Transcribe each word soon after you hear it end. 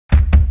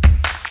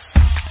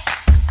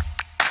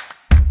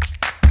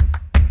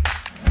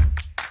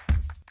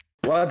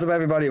What's up,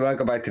 everybody?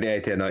 Welcome back to the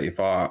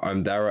 1894.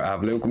 I'm Darragh. I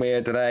have Luke with me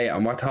here today,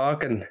 and we're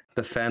talking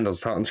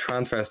defenders, talking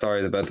transfer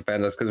stories about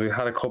defenders, because we've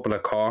had a couple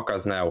of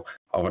corkers now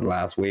over the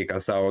last week or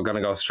so. We're going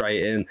to go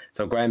straight in.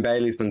 So Graham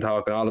Bailey's been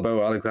talking all about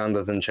Oleksandr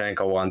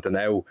Zinchenko wanting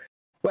now,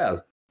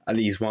 well, at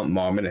least want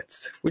more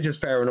minutes, which is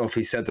fair enough.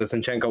 He said that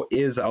Zinchenko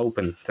is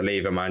open to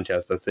leaving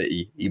Manchester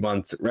City. He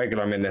wants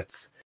regular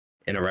minutes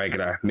in a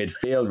regular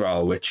midfield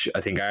role, which I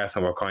think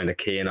Arsenal were kind of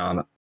keen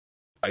on.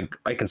 I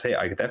could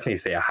definitely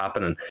see it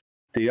happening.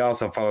 They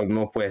also followed him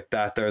up with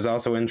that there's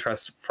also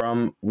interest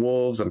from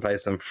Wolves and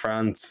places in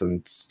France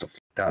and stuff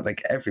like that,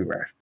 like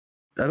everywhere.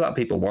 A lot of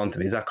people want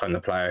him. He's that kind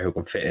of player who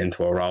can fit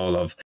into a role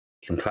of,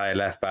 he can play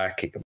left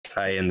back, he can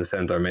play in the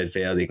centre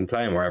midfield, he can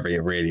play him wherever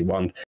you really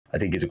want. I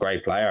think he's a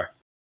great player.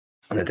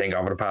 And I think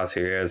over the past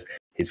few years,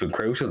 he's been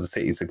crucial to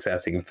City's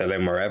success. He can fill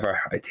in wherever.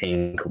 I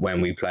think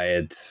when we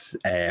played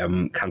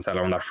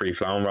Cancelo on that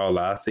free-flowing role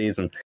last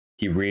season,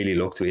 he really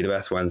looked to be the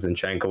best when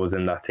Zinchenko was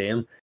in that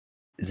team.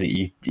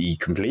 He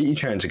completely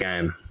changed the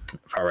game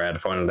for the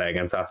final day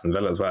against Aston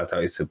Villa as well. I thought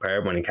he was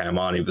superb when he came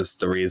on. He was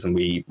the reason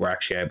we were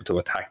actually able to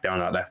attack down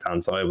that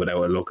left-hand side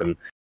without it looking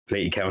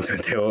completely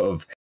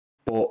counterintuitive.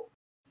 But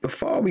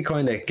before we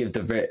kind of give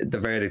the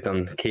verdict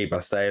on keep or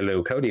stay,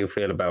 Luke, how do you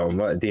feel about him?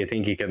 What, do you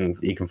think he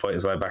can fight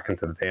his way back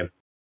into the team?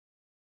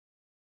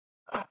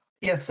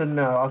 Yes and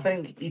no. I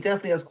think he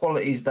definitely has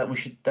qualities that we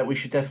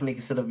should definitely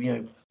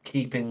consider,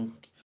 keeping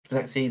for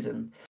next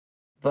season.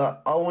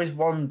 But I always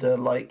wonder,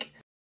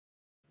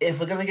 if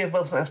we're going to give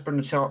Wilson Asprin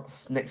a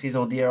chance next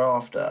season or the year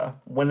after,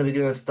 when are we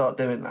going to start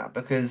doing that?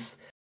 Because,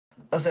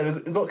 as I say,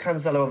 we've got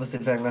Cancelo obviously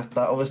playing left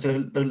back, obviously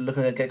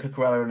looking to get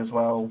Cucurella in as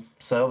well.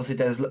 So obviously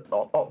there's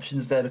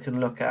options there we can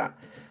look at.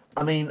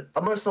 I mean, I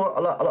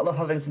love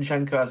having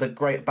Zinchenko as a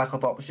great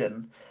backup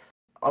option.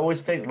 I always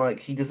think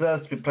he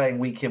deserves to be playing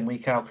week in,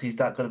 week out because he's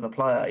that good of a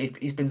player.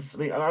 He's been.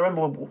 I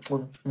remember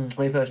when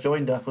he first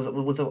joined us,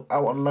 was out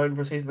on loan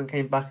for a season and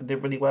came back and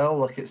did really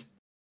well.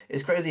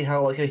 It's crazy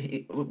how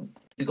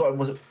we got him,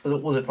 was it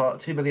for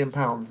 £2 million?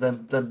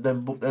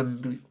 Then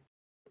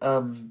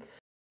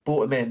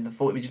bought him in.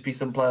 Thought it would just be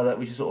some player that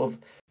we should sort of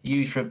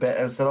use for a bit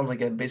and sell on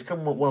again. But he's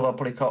become one of our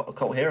probably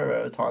cult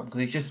hero at the time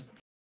because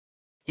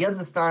he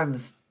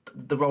understands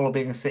the role of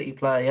being a City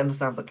player. He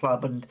understands the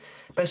club, and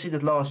especially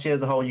this last year,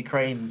 the whole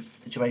Ukraine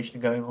situation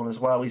going on as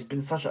well. He's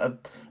been such a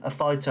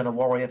fighter and a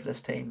warrior for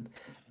this team.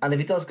 And if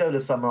he does go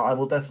this summer, I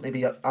will definitely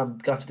be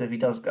gutted if he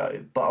does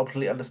go. But I'll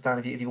completely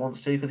understand if he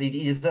wants to, because he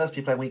deserves to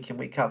be playing week in,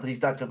 week out, because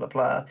he's that good of a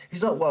player.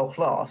 He's not world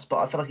class, but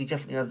I feel like he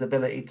definitely has the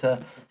ability to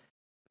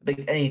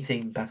make any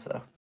team better.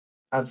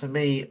 And for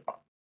me,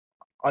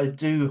 I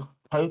do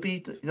hope he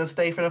does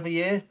stay for another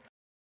year.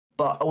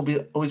 But I will be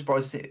always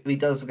surprised if he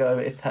does go,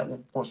 if Pep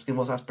wants to give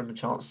Wilson Asprin a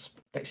chance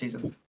next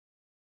season.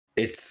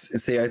 I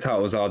thought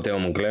it was all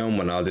doom and gloom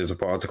when all these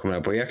reports are coming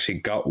out, but we actually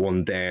got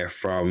one there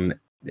from...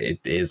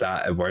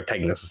 we're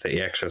taking this with City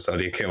Extra, so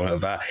the equivalent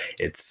of that,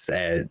 it's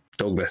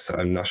Douglas.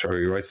 I'm not sure who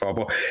he writes for,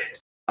 but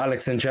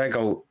Alex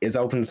Zinchenko is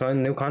open to sign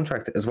a new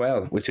contract as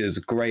well, which is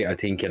great. I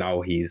think,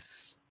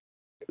 he's,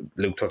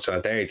 Luke touched on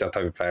it there, he's that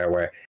type of player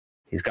where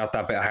he's got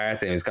that bit of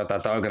heart in him, he's got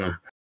that dog in him,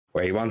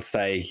 where he wants to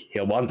stay,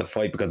 he'll want to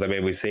fight, because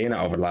we've seen it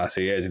over the last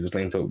few years. He was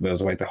linked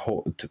to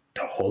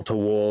Hull to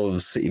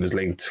Wolves, he was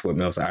linked with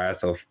Mills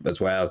Arsenal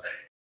as well.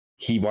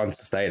 He wants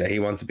to stay there, he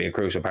wants to be a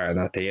crucial part of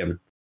that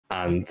team,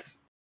 and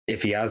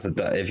if he has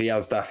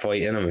that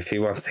fight in him, if he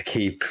wants to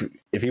keep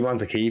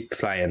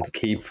playing,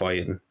 keep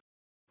fighting,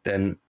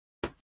 then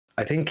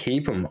I think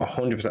keep him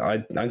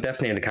 100%. I'm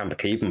definitely in the camp of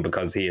keep him,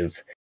 because he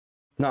is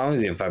not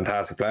only a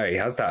fantastic player, he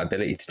has that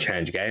ability to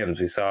change games.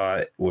 We saw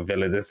it with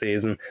Villa this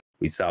season,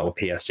 we saw it with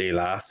PSG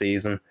last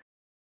season.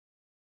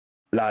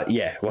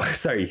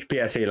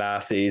 PSG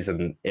last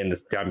season in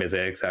the Champions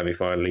League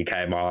semi-final, he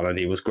came on and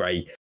he was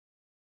great.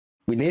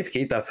 We need to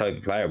keep that type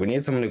of player. We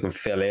need someone who can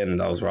fill in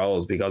those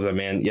roles, because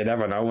you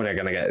never know when you're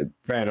going to get.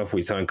 Fair enough,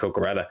 we signed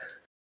Cucurella.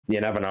 You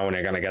never know when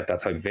you're going to get that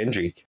type of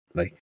injury.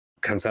 Like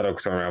Cancelo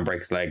could turn around and break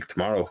his leg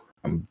tomorrow.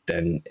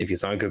 Then if you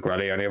sign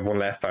Cucurella, you only have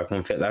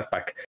one fit left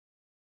back.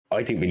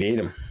 I think we need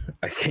him.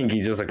 I think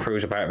he's just a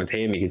crucial part of the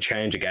team. He can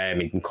change a game.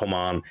 He can come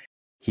on.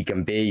 He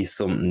can be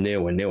something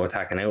new, a new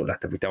attacking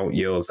outlet that we don't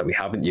use, that we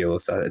haven't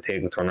used. That a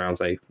team can turn around and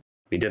say,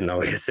 we didn't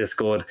know he was this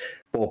good.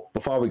 But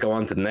before we go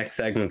on to the next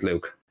segment,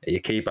 Luke,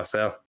 you keep or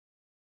sell?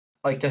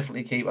 I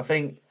definitely keep. I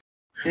think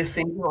this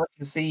season I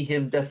can see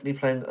him definitely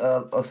playing.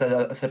 I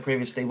said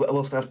previously,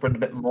 Wilson Asprin a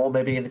bit more,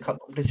 maybe in the cup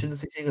competitions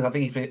this season. I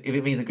think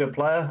he's a good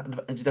player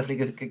and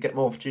definitely could get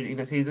more opportunity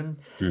next season.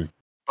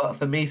 But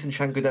for me,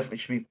 Zinchenko definitely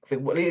should be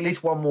at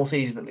least one more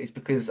season at least,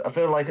 because I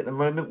feel like at the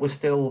moment we're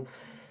still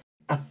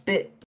a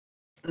bit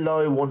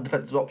low on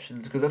defensive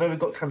options, because I know we've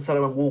got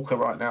Cancelo and Walker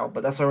right now,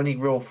 but that's our only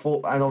real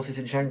fault, and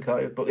obviously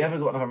Zinchenko, but we haven't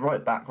got another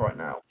right back right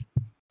now.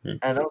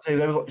 And also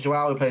we've got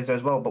Joao who plays there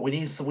as well, but we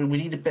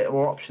need a bit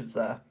more options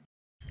there.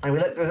 And we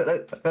look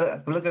at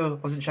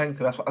Zinchenko,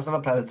 that's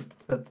another player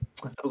that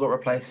we've got to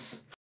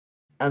replace.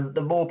 And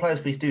the more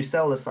players we do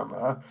sell this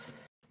summer,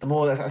 the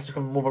more that's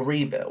become more of a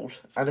rebuild.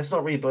 And it's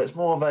not a rebuild, it's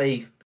more of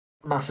a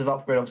massive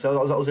upgrade.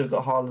 Obviously, we've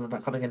got Haaland and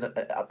that coming in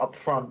up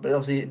front, but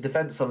obviously in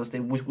defence, obviously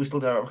we still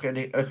know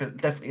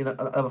definitely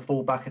a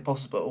full back if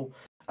possible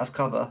as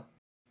cover,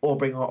 or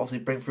bring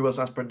through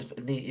Wilson Asprin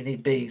if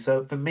need be.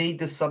 So for me,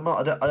 this summer,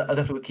 I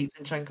definitely would keep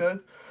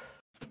Zinchenko,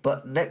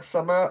 but next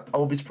summer I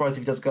won't be surprised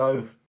if he does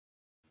go.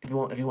 If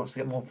he wants to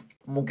get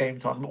more game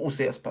time, we'll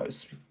see. I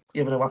suppose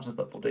you never know what happens in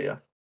football, do you?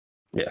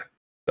 Yeah,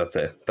 that's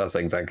it. That's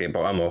exactly it.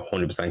 But I'm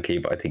 100%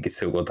 keep. I think it's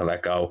too good to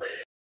let go.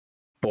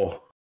 But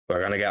we're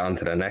going to get on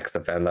to the next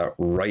defender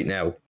right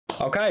now.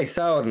 Okay,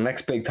 so the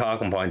next big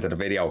talking point of the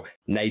video,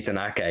 Nathan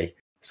Ake,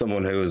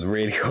 someone who is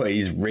really good.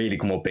 He's really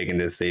come up big in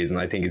this season.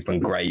 I think he's been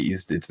great.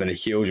 It's been a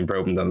huge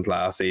improvement on his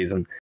last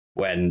season.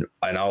 When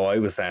I know I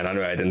was saying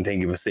anyway, I didn't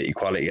think he was City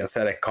quality. I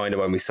said it kind of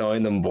when we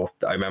signed him, but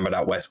I remember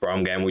that West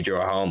Brom game we drew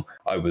at home.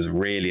 I was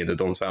really at the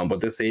dumps about him. But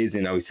this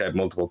season, he saved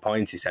multiple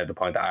points. He saved the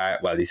point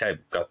at he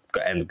ended up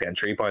getting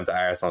 3 points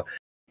at Arsenal.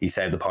 He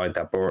saved the point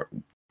at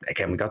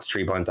again, we got to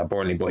 3 points at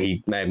Burnley, but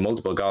he made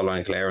multiple goal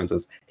line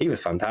clearances. He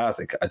was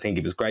fantastic. I think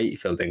he was great. He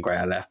filled in great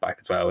at left back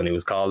as well when he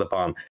was called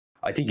upon.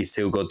 I think he's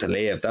too good to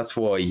leave. That's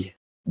why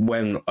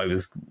when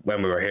we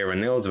were hearing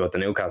news about the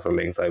Newcastle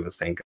links, I was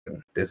thinking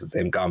this is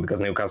him gone,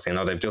 because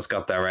Newcastle, they've just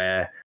got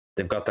their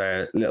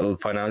little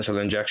financial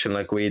injection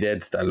like we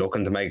did. They're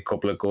looking to make a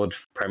couple of good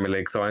Premier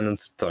League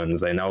signings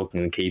they know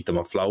can keep them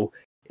afloat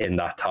in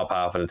that top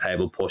half of the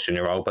table, pushing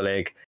Europa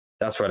League.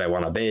 That's where they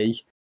want to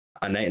be.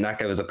 And Nathan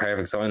Ake was a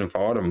perfect signing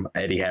for them.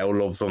 Eddie Howe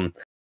loves him.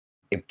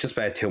 It just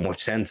made too much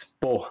sense.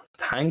 But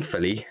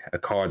thankfully,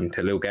 according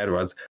to Luke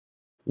Edwards,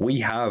 we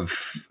have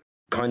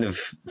kind of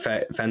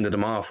fended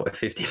him off with a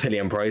 50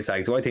 million price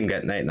tag. Do I think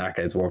that Nathan Ake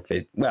is worth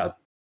it? Well,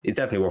 it's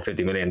definitely worth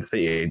 50 million to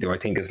see. Do I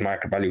think his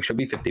market value should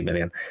be 50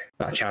 million?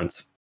 Not a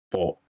chance.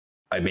 But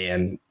I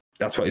mean,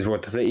 that's what he's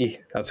worth to City.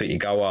 That's what you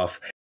go off.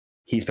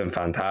 He's been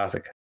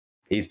fantastic.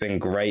 He's been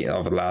great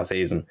over the last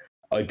season.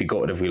 I'd be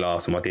gutted if we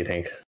lost him. What do you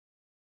think?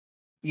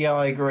 Yeah,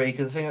 I agree.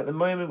 Because the thing at the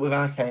moment with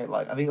Ake,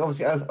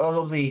 obviously,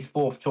 obviously he's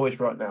fourth choice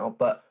right now,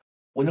 but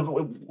we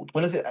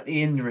look at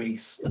the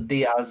injuries,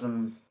 Diaz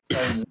and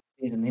Stones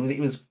season. He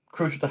was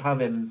crucial to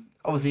have him.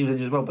 Obviously, he was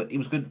injured as well, but it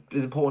was good. It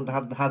was important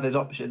to have his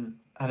option,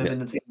 have him in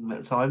the team at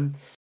the time.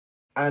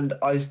 And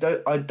I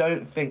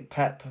don't think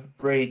Pep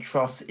really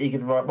trusts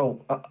Egan Riley.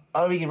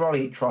 Well, Egan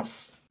Riley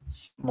trusts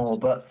more,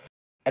 but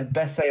at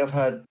best say I've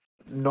heard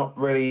not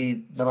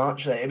really that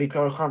much. It'd be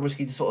kind of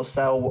risky to sort of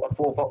sell a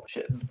fourth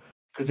option,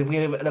 because if we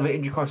have another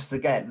injury crisis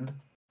again,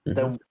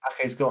 then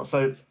Ake's gone.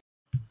 So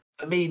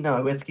for me,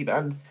 no, we have to keep it.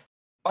 And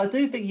I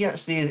do think he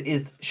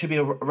actually should be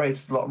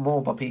rated a lot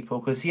more by people,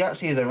 because he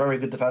actually is a very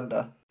good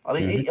defender. I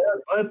mean,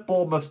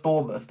 Bournemouth's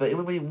Bournemouth, but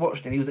when we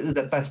watched him, he was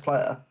their best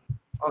player.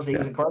 Honestly, he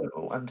was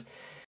incredible, and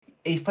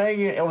he's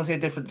playing obviously a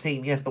different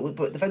team, yes, but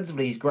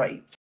defensively he's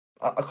great.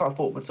 I can't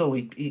fault him at all.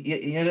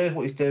 He knows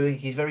what he's doing.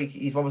 He's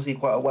obviously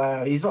quite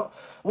aware. He's not.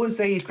 I wouldn't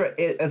say he's great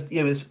as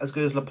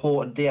good as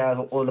Laporte and Diaz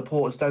or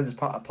Laporte and Stones as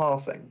part of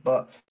passing,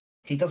 but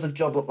he does a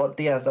job like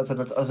Diaz does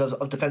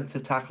of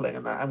defensive tackling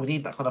and that, and we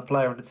need that kind of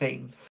player in the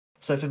team.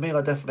 So for me,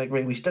 I definitely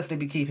agree. We should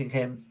definitely be keeping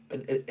him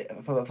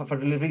for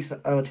at least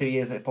another 2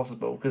 years if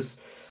possible, because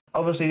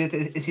obviously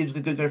it seems to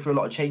go through a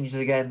lot of changes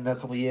again in a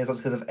couple of years,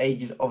 because of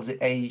age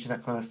and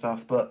that kind of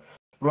stuff. But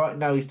right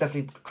now, he's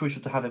definitely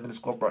crucial to have him in the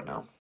squad right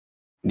now.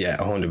 Yeah,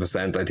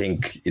 100%. I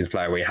think he's a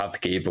player we have to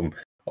keep him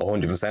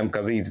 100%,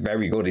 because he's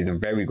very good. He's a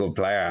very good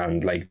player,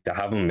 and to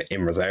have him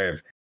in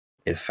reserve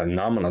is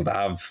phenomenal. To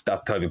have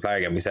that type of player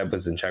again, we said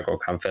with Zinchenko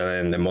can fill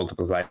in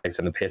multiple places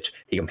in the pitch.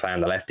 He can play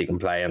on the left. He can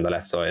play on the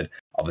left side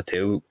of a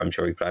 2. I'm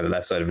sure he can play on the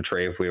left side of a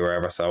 3 if we were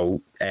ever so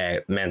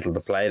mental to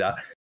play that.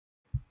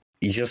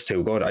 He's just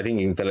too good. I think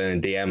he can fill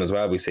in DM as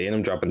well. We've seen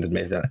him drop into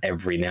midfield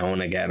every now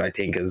and again. I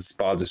think his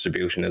ball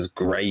distribution is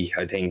great.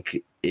 I think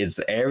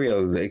his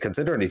aerial,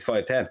 considering he's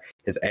 5'10",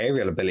 his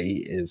aerial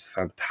ability is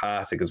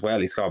fantastic as well.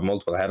 He's got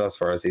multiple headers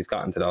for us. He's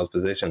got into those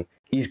positions.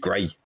 He's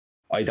great.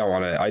 I don't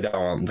want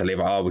him to leave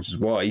at all, which is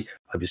why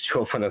I was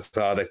chuffed when I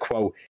saw the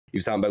quote. He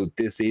was talking about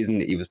this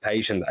season, he was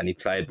patient and he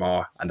played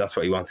more, and that's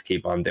what he wants to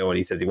keep on doing.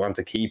 He says he wants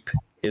to keep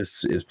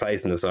his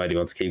place in the side, he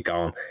wants to keep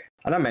going.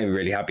 And that made me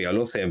really happy. I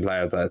love seeing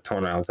players that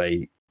turn around and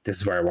say, this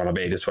is where I want to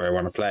be, this is where I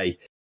want to play.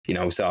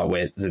 Saw it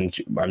with,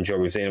 I'm sure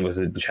we've seen it with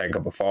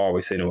Zinchenko before,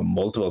 we've seen it with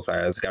multiple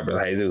players.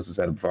 Gabriel Jesus has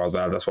said it before as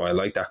well. That's why I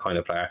like that kind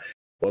of player.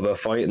 But about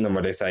fighting them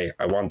where they say,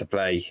 I want to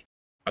play,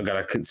 I'm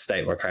going to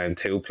state my claim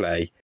to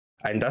play.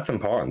 And that's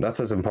important. That's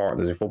as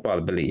important as your football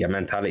ability, your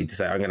mentality to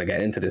say, I'm going to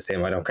get into this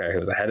team, I don't care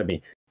who's ahead of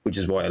me, which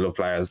is why I love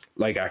players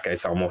like Ake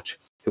so much,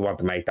 who want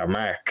to make that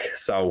mark.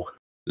 So,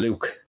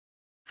 Luke,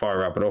 before I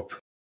wrap it up,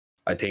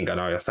 I think I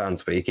know your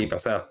stance, but you keep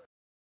yourself.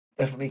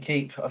 Definitely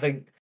keep. I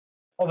think,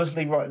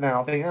 obviously, right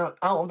now, I think out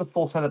of the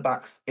 4 centre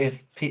backs,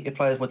 if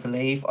players were to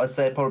leave, I'd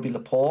say it'd probably be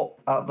Laporte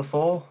out of the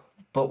 4.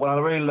 But when I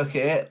really look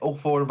at it, all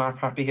 4 of them are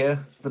happy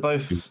here. They're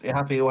both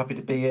all happy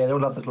to be here. They all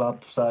love the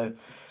club. So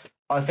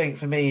I think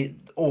for me,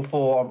 all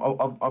 4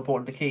 are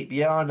important to keep.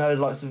 Yeah, I know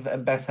lots of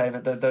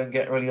Mbete that don't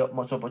get really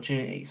much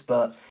opportunities,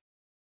 but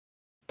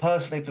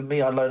personally for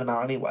me, I'd loan them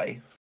out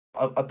anyway.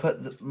 I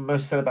put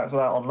most centre backs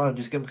out on loan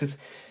just because.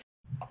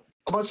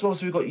 Much as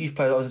obviously we've got youth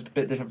players, it's a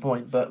bit different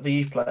point, but the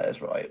youth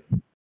players, right?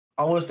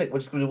 I always think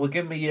we'll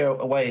give them a year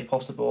away if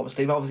possible.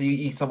 Obviously, you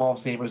need some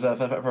obviously in reserve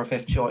for a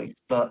fifth choice.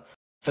 But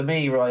for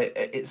me, right,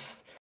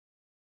 it's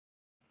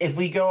if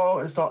we go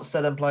out and start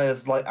selling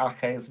players like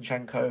Ake and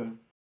Zinchenko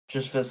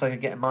just for the sake of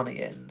getting money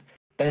in,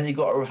 then you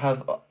got to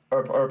have a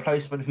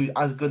replacement who's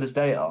as good as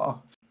they are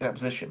in that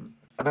position,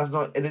 and that's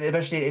not, and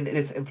especially in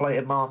this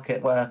inflated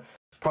market where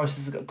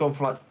prices have gone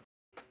from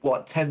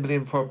 10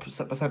 million for a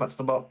centre back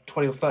to about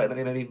 20 or 30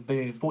 million,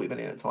 maybe 40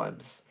 million at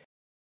times.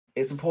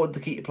 It's important to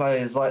keep your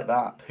players like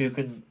that who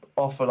can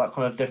offer that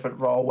kind of different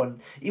role. When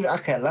even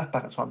Ake at left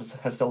back at times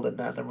has filled in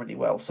there and done really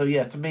well. So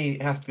yeah, for me,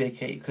 it has to be a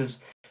key because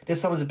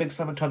this summer's a big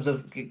summer in terms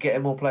of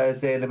getting more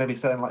players in and maybe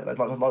selling like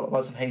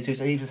lots of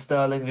Jesus, even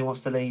Sterling if he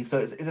wants to leave. So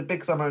it's a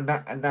big summer in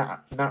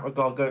that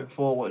regard going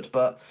forward.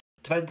 But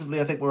defensively,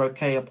 I think we're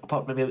okay.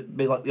 Apart from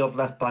maybe like the odd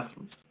left back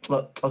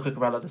like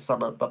Cucurella this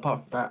summer. But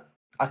apart from that,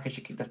 Ake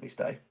should definitely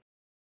stay.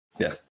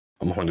 Yeah,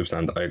 I'm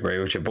 100%. I agree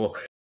with you. But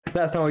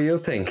let us know what you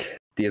think.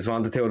 Do you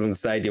want the two of them to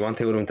stay? Do you want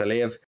two of them to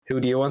leave? Who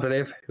do you want to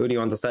leave? Who do you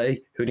want to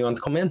stay? Who do you want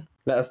to come in?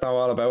 Let us know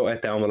all about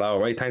it down below.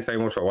 Right, thanks very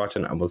much for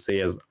watching, and we'll see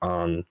you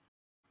on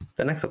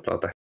the next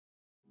upload.